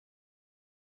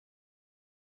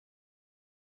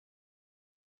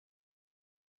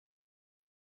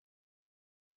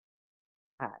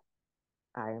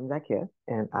I am Zaakirah,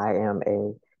 and I am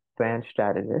a brand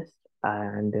strategist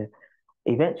and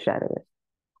event strategist.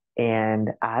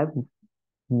 And I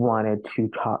wanted to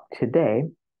talk today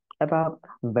about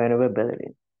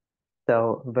vulnerability.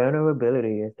 So,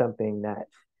 vulnerability is something that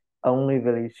only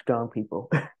really strong people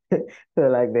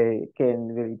feel like they can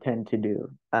really tend to do.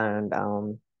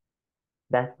 And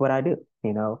that's what I do.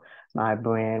 My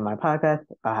brand, my podcast,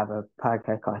 I have a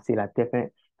podcast called See Life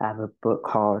Different. I have a book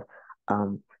called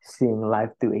Seeing Life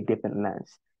Through a Different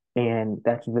Lens. And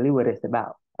that's really what it's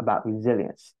about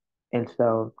resilience. And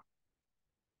so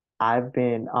I've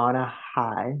been on a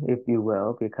high, if you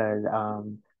will, because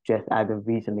just as of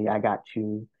recently, I got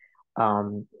to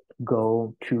um,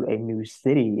 go to a new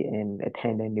city and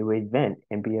attend a new event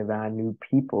and be around new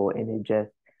people. And it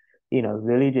just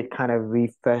really just kind of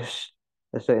refresh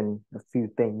a few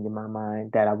things in my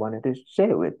mind that I wanted to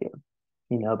share with you.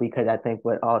 Because I think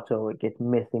what also gets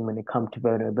missing when it comes to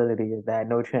vulnerability is that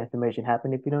no transformation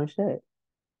happens if you don't share it.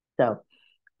 So,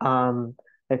 um,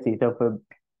 let's see. So for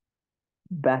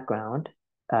background,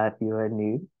 if you are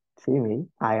new to me,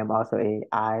 I am also a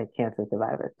eye cancer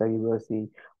survivor. So you will see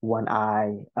one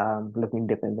eye looking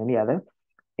different than the other.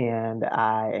 And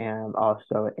I am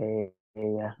also a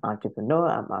entrepreneur.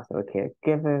 I'm also a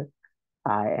caregiver.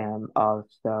 I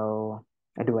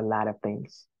do a lot of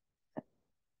things.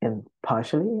 And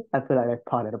partially, I feel like that's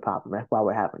part of the problem. That's why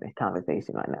we're having this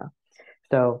conversation right now.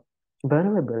 So,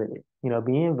 vulnerability,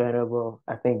 being vulnerable,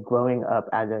 I think growing up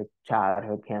as a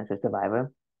childhood cancer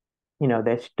survivor,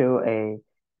 there's still a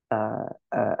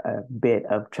bit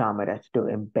of trauma that's still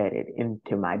embedded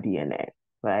into my DNA,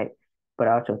 right? But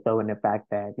also so in the fact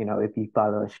that, if you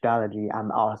follow astrology,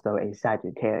 I'm also a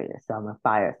Sagittarius. So I'm a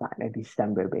fire sign, a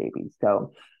December baby.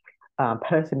 So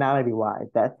personality wise,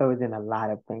 that throws in a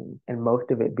lot of things, and most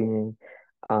of it being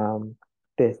um,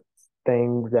 this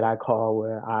things that I call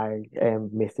where I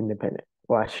am Miss Independent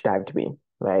or I strive to be,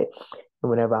 right? And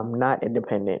whenever I'm not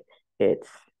independent, it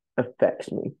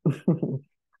affects me.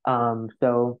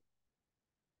 So,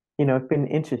 it's been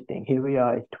interesting. Here we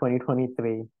are, it's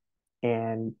 2023,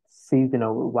 and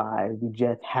seasonal wise, we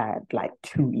just had like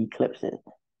two eclipses.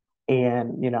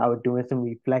 And, I was doing some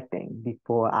reflecting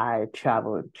before I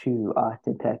traveled to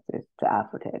Austin, Texas, to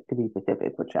Afrotech, to be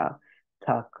specific, which I'll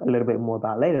talk a little bit more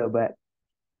about later. But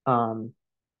um,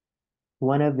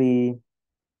 one of the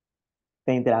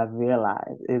things that I've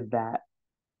realized is that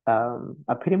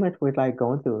I pretty much was like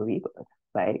going through a rebirth,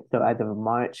 right? So as of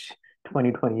March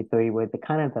 2023 was the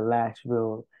kind of the last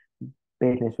real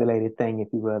business related thing, if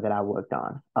you will, that I worked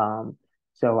on.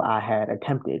 So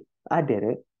I did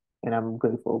it, and I'm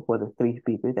grateful for the three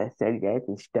speakers that said yes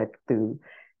and stuck through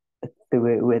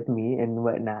it with me and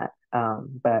whatnot.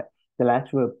 But the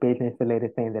last real business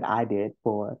related thing that I did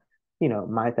for,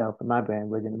 myself and my brand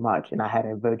was in March, and I had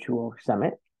a virtual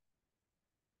summit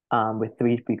with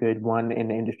three speakers, one in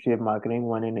the industry of marketing,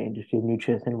 one in the industry of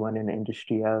nutrition, one in the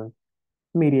industry of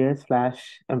media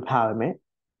slash empowerment.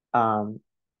 Um,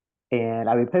 and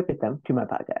I repurposed them to my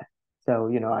podcast. So,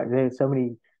 there's so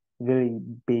many really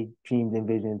big dreams and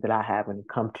visions that I have when it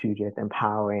comes to just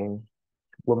empowering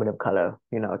women of color,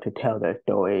 to tell their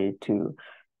story, to,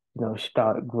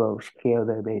 start, grow, scale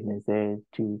their businesses,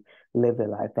 to live their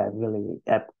life that really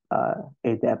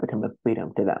is the epitome of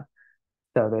freedom to them.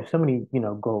 So there's so many,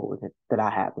 goals that I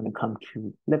have when it comes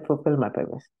to live fulfill my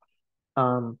purpose.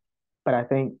 Um, but I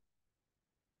think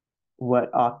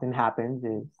what often happens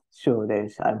is sure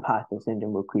there's imposter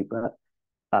syndrome will creep up.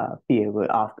 Fear will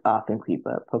often creep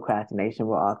up. Procrastination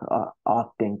will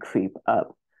often creep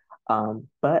up.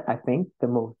 But I think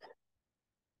the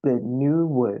new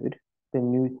word, the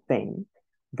new thing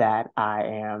that I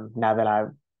am, now that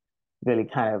I've really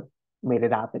kind of made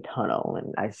it out the tunnel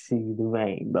and I see the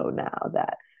rainbow now,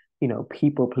 that,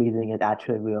 people pleasing is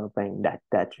actually a real thing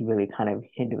that's really kind of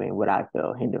hindering what I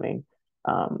feel hindering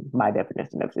my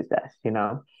definition of success,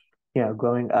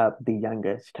 growing up the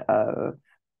youngest of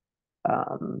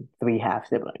three half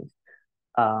siblings.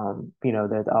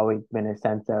 There's always been a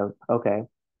sense of, okay,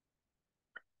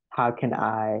 how can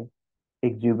I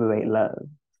exuberate love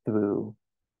through,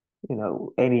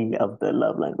 any of the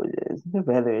love languages,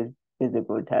 whether it's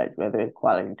physical touch, whether it's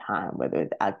quality time, whether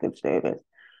it's active service.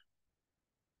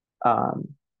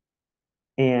 Um,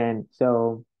 and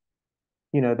so,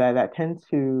 that tends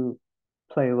to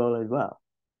play a role as well.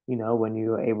 When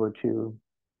you're able to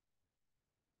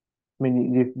I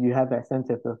mean, you have that sense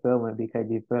of fulfillment because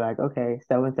you feel like, okay,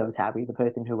 so and so is happy. The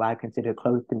person who I consider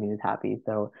close to me is happy,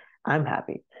 so I'm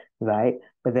happy, right?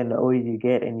 But then the older you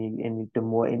get, the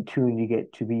more in tune you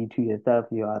get to be to yourself,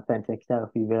 your authentic self,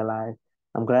 you realize,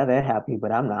 I'm glad they're happy,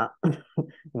 but I'm not,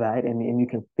 right? And you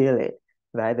can feel it.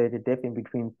 right? There's a difference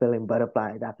between feeling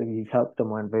butterflies after you help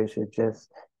someone versus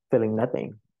just feeling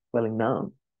nothing, feeling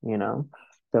numb, you know?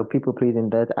 So people pleasing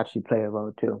does actually play a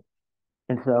role too.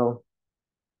 And so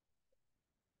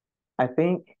I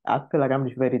feel like I'm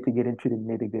just ready to get into the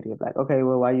nitty-gritty of like, okay,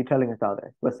 well, why are you telling us all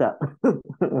this? What's up?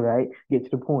 Right? Get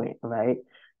to the point, right?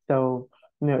 So,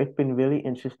 it's been really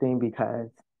interesting because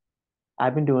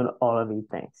I've been doing all of these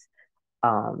things.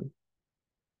 Um,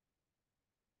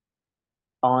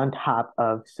 on top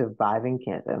of surviving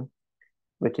cancer,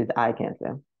 which is eye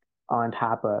cancer, on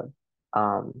top of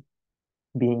um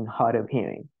being hard of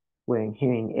hearing, wearing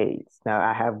hearing aids. Now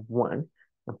I have one.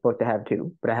 I'm supposed to have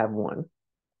two, but I have one.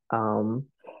 Um,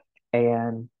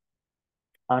 and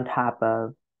on top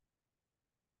of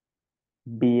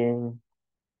being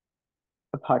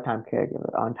a part-time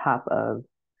caregiver, on top of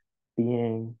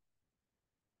being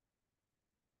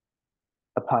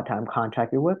a part-time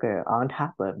contracted worker, on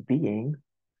top of being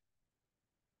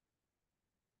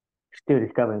still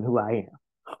discovering who I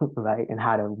am, right? And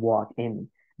how to walk in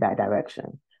that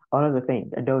direction. All of the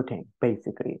things, adulting,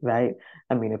 basically, right?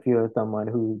 I mean, if you're someone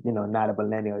who's, not a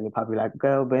millennial, you're probably like,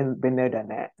 girl, been there, done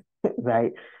that,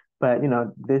 right? But,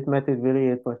 this message really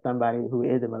is for somebody who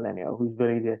is a millennial, who's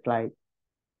really just like,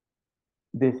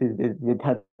 this is you're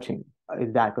touching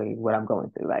exactly what I'm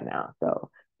going through right now. So,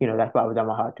 that's why it was on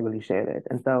my heart to really share this.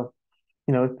 And so,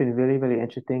 it's been really, really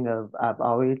interesting. I've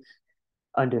always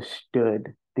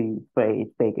understood the phrase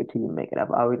 "fake it till you make it."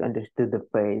 I've always understood the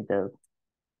phrase of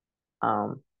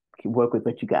um, "work with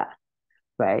what you got,"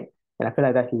 right? And I feel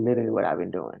like that's literally what I've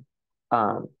been doing.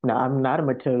 Now, I'm not a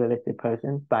materialistic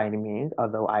person by any means,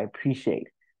 although I appreciate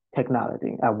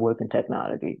technology. I work in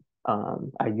technology.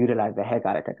 I utilize the heck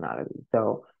out of technology.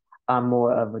 So I'm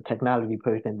more of a technology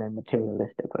person than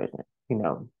materialistic person. You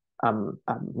know, I'm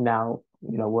now,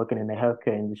 working in the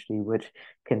healthcare industry, which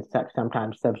can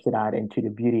sometimes subsidize into the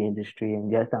beauty industry.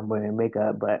 And yes, I'm wearing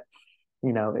makeup, but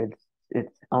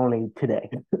it's only today,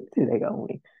 today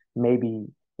only. Maybe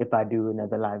if I do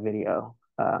another live video,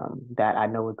 that I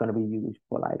know is going to be used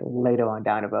for like later on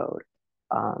down the road,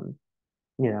 um,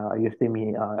 you'll see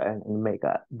me in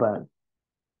makeup, but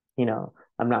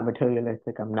I'm not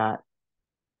materialistic. I'm not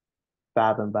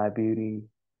fathom by beauty.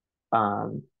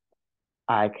 Um,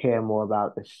 I care more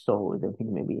about the souls of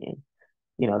human beings.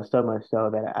 So much so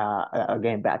that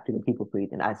again, back to the people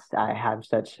pleasing, I'm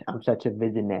such a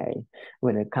visionary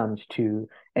when it comes to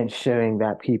ensuring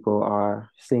that people are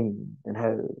seen and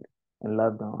heard and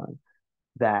loved on.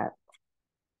 That,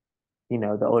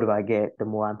 the older I get, the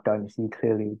more I'm starting to see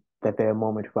clearly that there are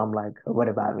moments where I'm like, what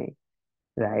about me?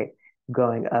 Right?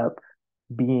 Growing up,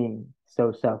 being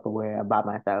so self-aware about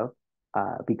myself,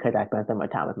 because I spent so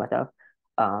much time with myself,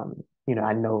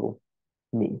 I know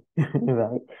me,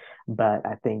 right? But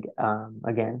I think,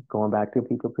 again, going back to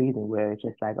people pleasing, where it's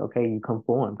just like, okay, you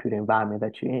conform to the environment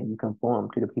that you're in, you conform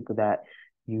to the people that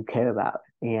you care about,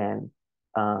 and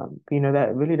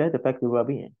that really does affect your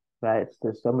well-being, right?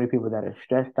 There's so many people that are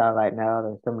stressed out right now.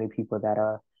 There's so many people that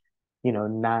are,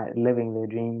 not living their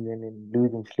dreams and then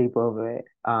losing sleep over it.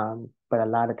 But a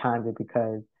lot of times it's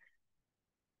because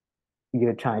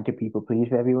you're trying to people please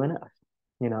for everyone else,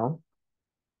 you know?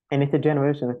 And it's a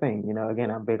generational thing,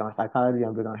 Again, I'm big on psychology,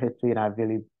 I'm big on history, and I've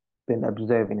really been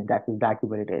observing, and that's exactly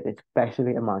what it is,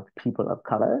 especially amongst people of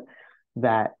color,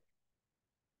 that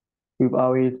we've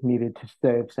always needed to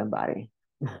serve somebody,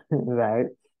 right?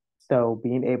 So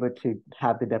being able to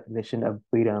have the definition of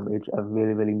freedom is a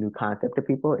really, really new concept to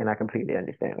people, and I completely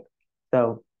understand it.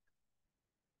 So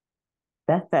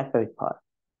that's that first part.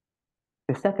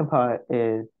 The second part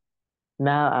is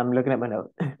now I'm looking at my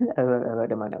notes. I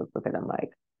looked at my notes because I'm like,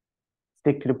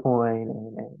 stick to the point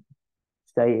and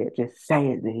say it, just say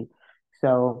it, Z.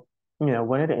 So,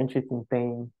 one of the interesting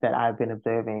things that I've been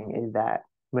observing is that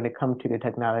when it comes to the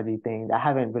technology things, I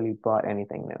haven't really bought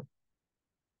anything new.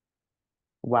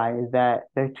 Why is that?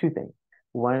 There's two things.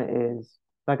 One is,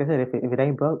 like I said, if it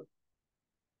ain't broke,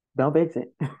 don't fix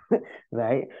it,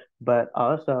 right? But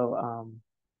also,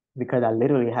 because I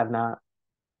literally have not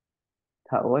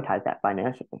prioritized that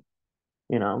financially,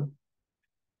 you know?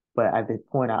 But at this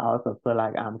point, I also feel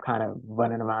like I'm kind of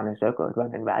running around in circles,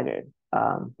 running ragged,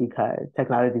 because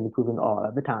technology is improving all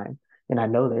of the time. And I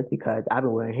know this because I've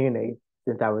been wearing hearing aids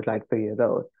since I was like 3 years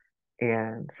old.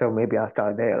 And so maybe I'll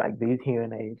start there. Like these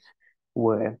hearing aids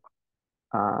were,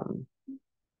 um,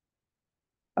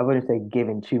 I wouldn't say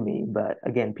given to me, but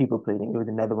again, people pleasing. It was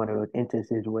another one of those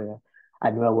instances where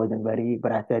I knew I wasn't ready,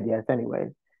 but I said yes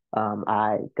anyway.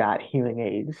 I got hearing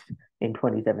aids in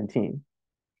 2017.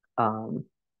 Um,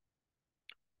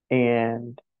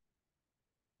 and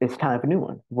it's time for new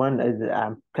ones. One is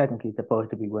I'm technically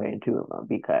supposed to be wearing two of them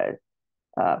because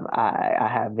I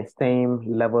have the same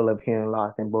level of hearing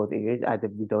loss in both ears as a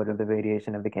result of the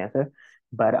radiation of the cancer.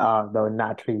 But though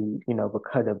naturally,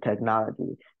 because of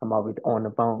technology, I'm always on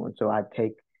the phone. So I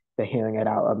take the hearing aid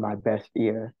out of my best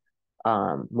ear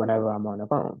whenever I'm on the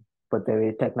phone. But there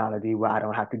is technology where I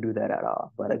don't have to do that at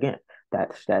all. But again,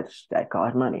 that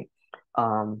costs money.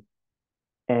 Um,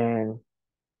 and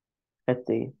let's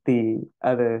see, the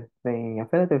other thing, I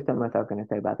feel like there's something else I was going to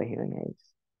say about the hearing aids.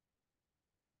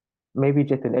 Maybe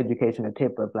just an educational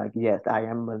tip of like, yes, I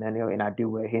am a millennial and I do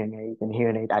wear hearing aids, and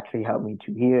hearing aids actually help me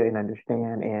to hear and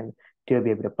understand and still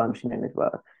be able to function in as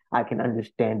well. I can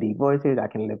understand deep voices, I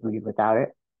can live breathe without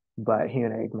it, but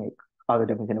hearing aids make all the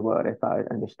difference in the world as far as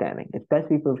understanding,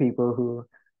 especially for people who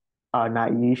are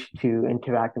not used to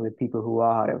interacting with people who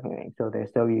are hard of hearing. So they're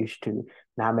so used to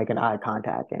not making eye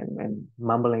contact and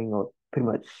mumbling or pretty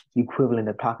much the equivalent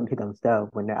of talking to themselves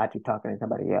when they're actually talking to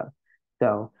somebody else.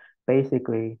 So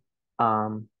basically,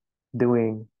 um,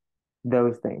 doing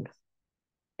those things.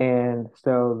 And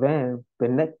so then the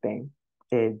next thing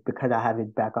is because I have this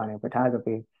background in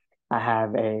photography, I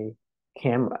have a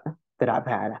camera that I've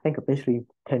had, I think officially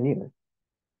 10 years,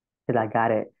 because I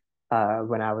got it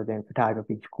when I was in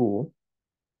photography school.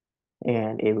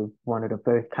 And it was one of the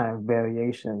first kind of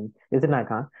variations. It's a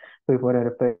Nikon. It was one of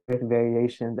the first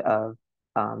variations of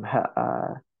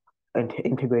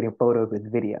integrating photos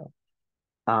with video.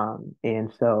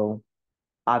 And so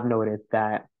I've noticed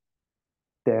that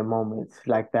there are moments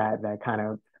like that that kind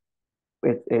of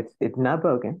it's not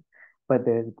broken, but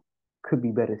there could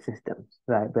be better systems,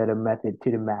 right? Better method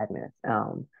to the madness.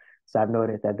 So I've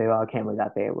noticed that there are cameras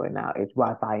out there where now it's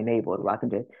Wi-Fi enabled, where I can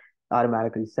just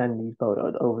automatically send these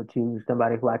photos over to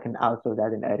somebody who I can outsource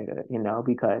as an editor,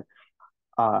 because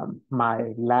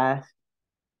my last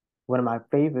one of my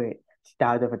favorite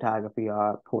styles of photography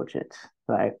are portraits,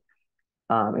 right?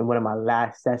 And one of my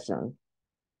last sessions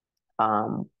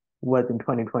um was in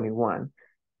 2021,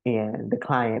 and the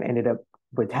client ended up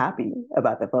was happy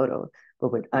about the photos,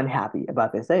 but was unhappy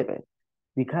about the savings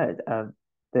because of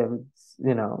the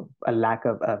a lack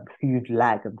of a huge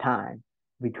lack of time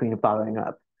between following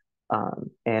up.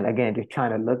 And again, just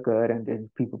trying to look good and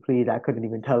just people please. I couldn't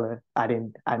even tell her. I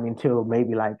didn't. I mean, until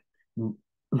maybe like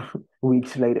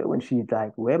weeks later when she's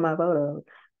like, "Where are my photos?"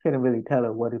 Couldn't really tell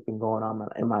her what has been going on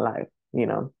in my life,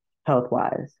 health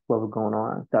wise, what was going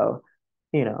on. So,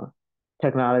 you know,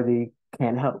 technology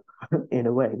can help in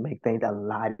a way, make things a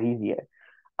lot easier.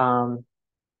 Um,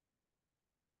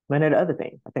 One of the other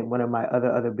things, I think one of my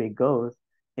other big goals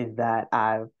is that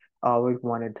I've always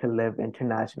wanted to live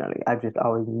internationally. I've just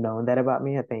always known that about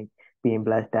me. I think being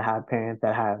blessed to have parents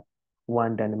that have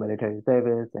one done the military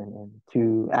service and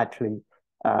two actually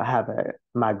have a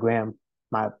my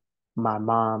my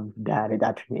mom's dad is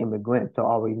actually an immigrant. So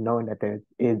always knowing that there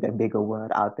is a bigger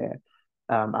world out there.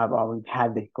 I've always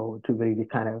had this goal to really just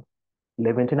kind of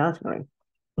live internationally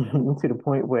to the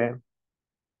point where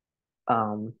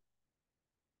um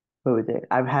what was it?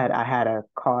 I had a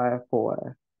car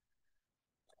for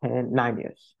 9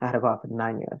 years. I had a car for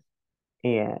 9 years.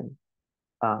 And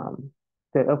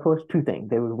there, of course, two things.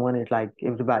 There was one is like it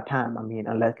was about time. I mean,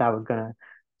 unless I was gonna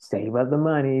save up the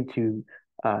money to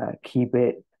keep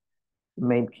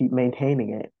maintaining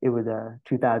it. It was a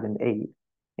 2008,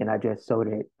 and I just sold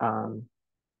it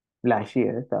last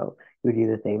year. So you would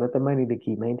either save up the money to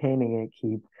keep maintaining it,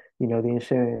 keep the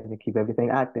insurance, and keep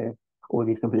everything active, or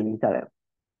just completely sell it.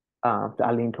 So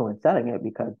I lean towards selling it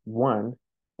because one,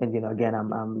 and again,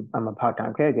 I'm a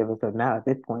part-time caregiver, so now at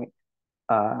this point,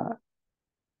 uh,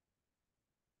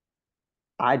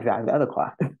 I drive the other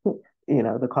car,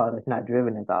 the car that's not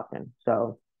driven as often.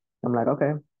 So I'm like,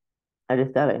 okay, I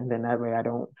just sell it, and then that way I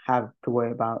don't have to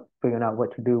worry about figuring out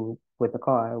what to do with the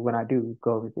car when I do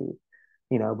go overseas.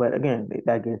 But again,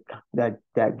 that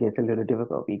gets a little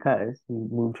difficult because you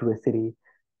move to a city,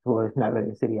 well, it's not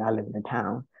really a city. I live in a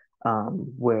town,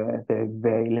 where there's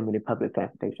very limited public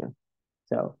transportation.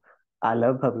 So I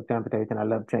love public transportation. I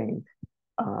love trains.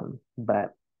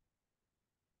 But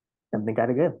something got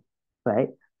to give, right?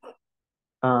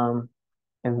 Um,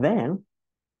 and then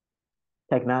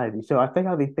technology. So I think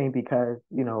all these things because,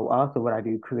 also what I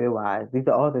do career-wise, these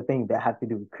are all the things that have to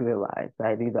do with career-wise,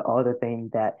 right? These are all the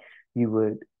things that you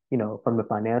would, from the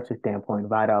financial standpoint,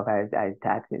 write off as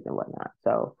taxes and whatnot.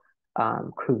 So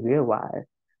career-wise,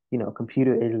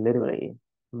 computer is literally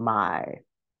my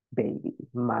baby,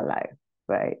 my life,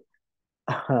 right?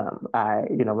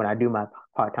 When I do my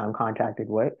part-time contracted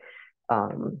work,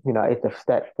 it's a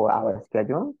set 4 hour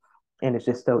schedule. And it's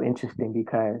just so interesting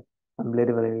because I'm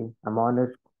on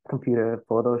the computer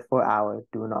for those 4 hours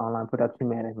doing the online production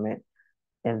management.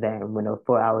 And then when those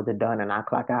 4 hours are done and I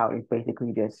clock out, it's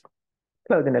basically just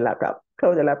closing the laptop,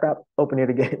 close the laptop, open it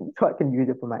again so I can use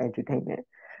it for my entertainment.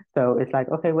 So it's like,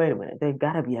 okay, wait a minute. There's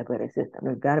got to be a better system.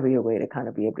 There's got to be a way to kind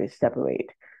of be able to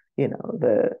separate,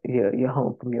 your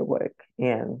home from your work.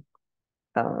 And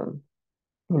um,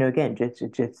 again, just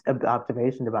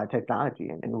observations about technology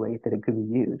and ways that it could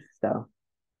be used. So,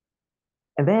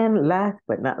 and then last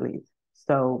but not least,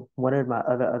 so one of my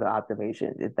other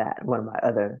observations is that one of my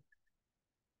other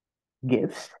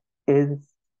gifts is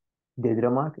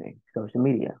digital marketing, social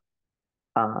media.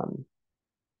 Um,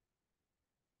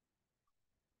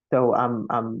 so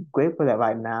I'm grateful that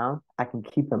right now I can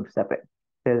keep them separate.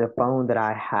 There's a phone that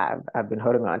I've been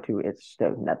holding on to.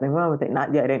 There's nothing wrong with it,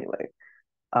 not yet anyway.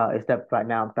 Except right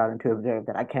now I'm starting to observe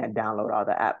that I can't download all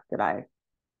the apps that I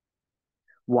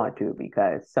want to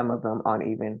because some of them aren't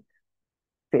even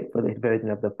fit for this version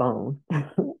of the phone.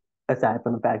 Aside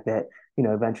from the fact that,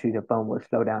 eventually the phone will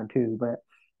slow down too. But,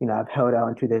 I've held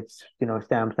on to this,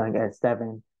 Samsung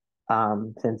S7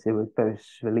 since it was first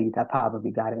released. I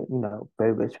probably got it,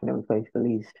 very much when it was first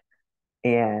released.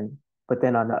 And but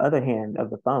then on the other hand of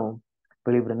the phone,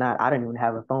 believe it or not, I don't even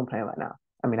have a phone plan right now.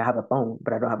 I mean, I have a phone,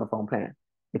 but I don't have a phone plan.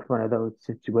 It's one of those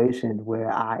situations where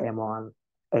I am on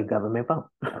a government phone,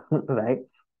 right?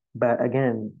 But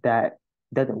again, that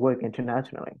doesn't work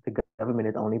internationally. The government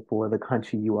is only for the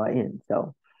country you are in.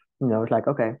 So, it's like,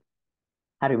 okay,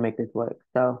 how do we make this work?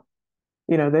 So,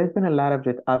 there's been a lot of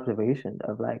just observation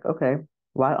of like, okay,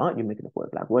 why aren't you making it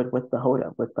work? Like, what's the hold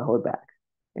up? What's the holdback?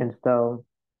 And so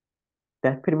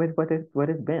that's pretty much what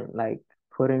it's been like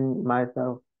putting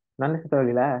myself not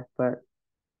necessarily last, but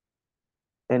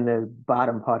in the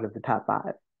bottom part of the top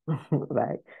five.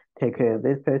 Like take care of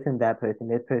this person, that person,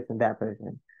 this person, that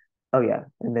person. Oh yeah,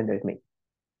 and then there's me,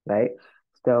 right?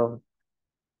 So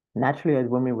naturally, as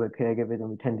women, we're caregivers, and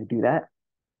we tend to do that.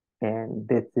 And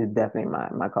this is definitely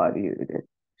my call to you to just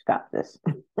stop this.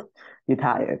 You're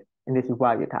tired, and this is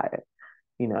why you're tired.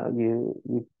 You're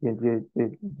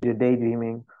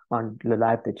daydreaming on the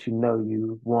life that you know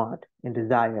you want and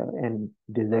desire and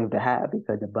deserve to have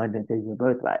because abundance is your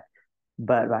birthright.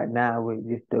 But right now,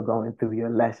 you're still going through your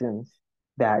lessons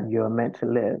that you're meant to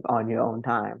live on your own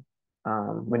time.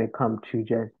 When it comes to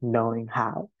just knowing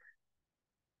how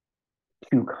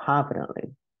to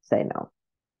confidently say no.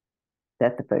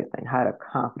 That's the first thing, how to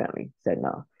confidently say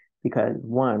no. Because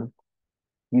one,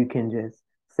 you can just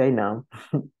say no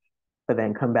but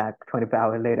then come back 24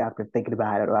 hours later after thinking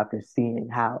about it or after seeing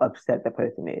how upset the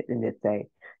person is and just say,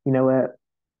 you know what,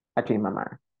 I changed my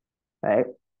mind, right?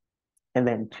 And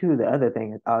then two, the other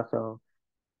thing is also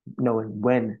knowing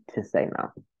when to say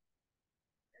no,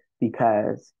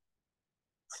 because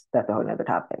that's a whole nother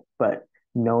topic. But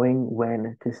knowing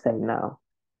when to say no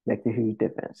makes a huge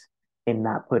difference in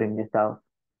not putting yourself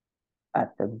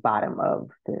at the bottom of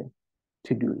the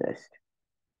to-do list.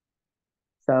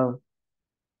 So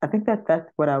I think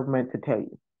that's what I meant to tell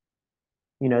you.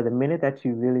 The minute that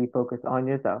you really focus on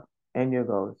yourself and your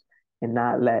goals and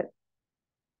not let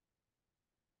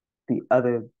the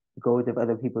other goals of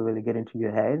other people really get into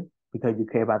your head because you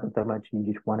care about them so much and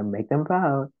you just want to make them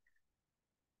proud,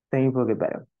 things will get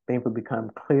better. Things will become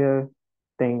clear.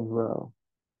 Things will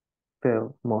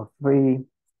feel more free.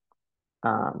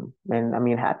 And I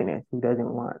mean happiness. Who doesn't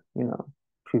want,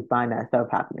 to find that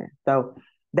self-happiness? So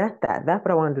that's that. That's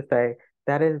what I wanted to say.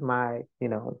 That is my,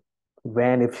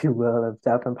 rant, if you will, of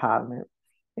self-empowerment.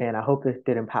 And I hope this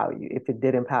did empower you. If it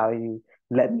did empower you,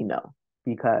 let me know.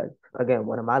 Because again,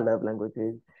 one of my love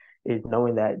languages is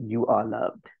knowing that you are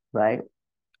loved, right?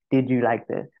 Did you like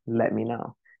this? Let me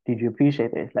know. Did you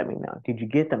appreciate this? Let me know. Did you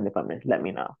get something from this? Let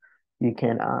me know. You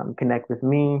can connect with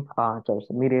me on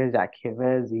social media,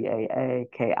 Zaakirah,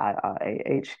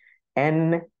 Zaakirah.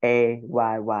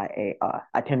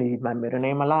 I tend to use my middle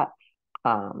name a lot.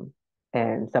 Um,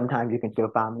 and sometimes you can still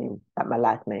find me at my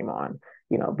last name on,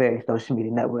 various social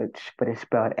media networks, but it's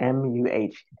spelled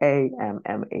Muhammad.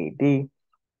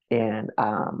 And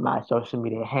my social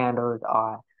media handles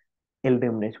are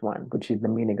Illuminous One, which is the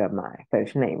meaning of my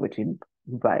first name, which is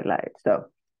bright light. So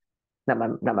not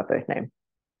my first name.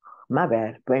 My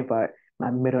bad, brain fart.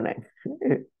 My middle name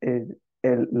is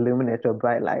Illuminous or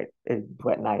bright light is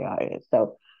what Nayyar is.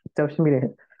 So social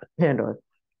media handles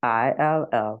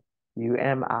ILLUMINOUSONE.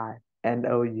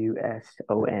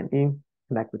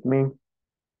 Connect with me.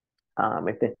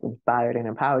 If this inspired and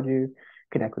empowered you,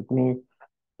 connect with me.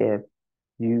 If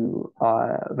you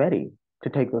are ready to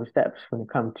take those steps when it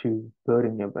comes to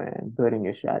building your brand, building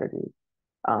your strategy,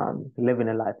 living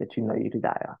a life that you know you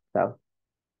desire. So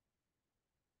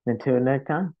until next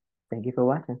time, thank you for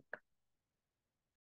watching.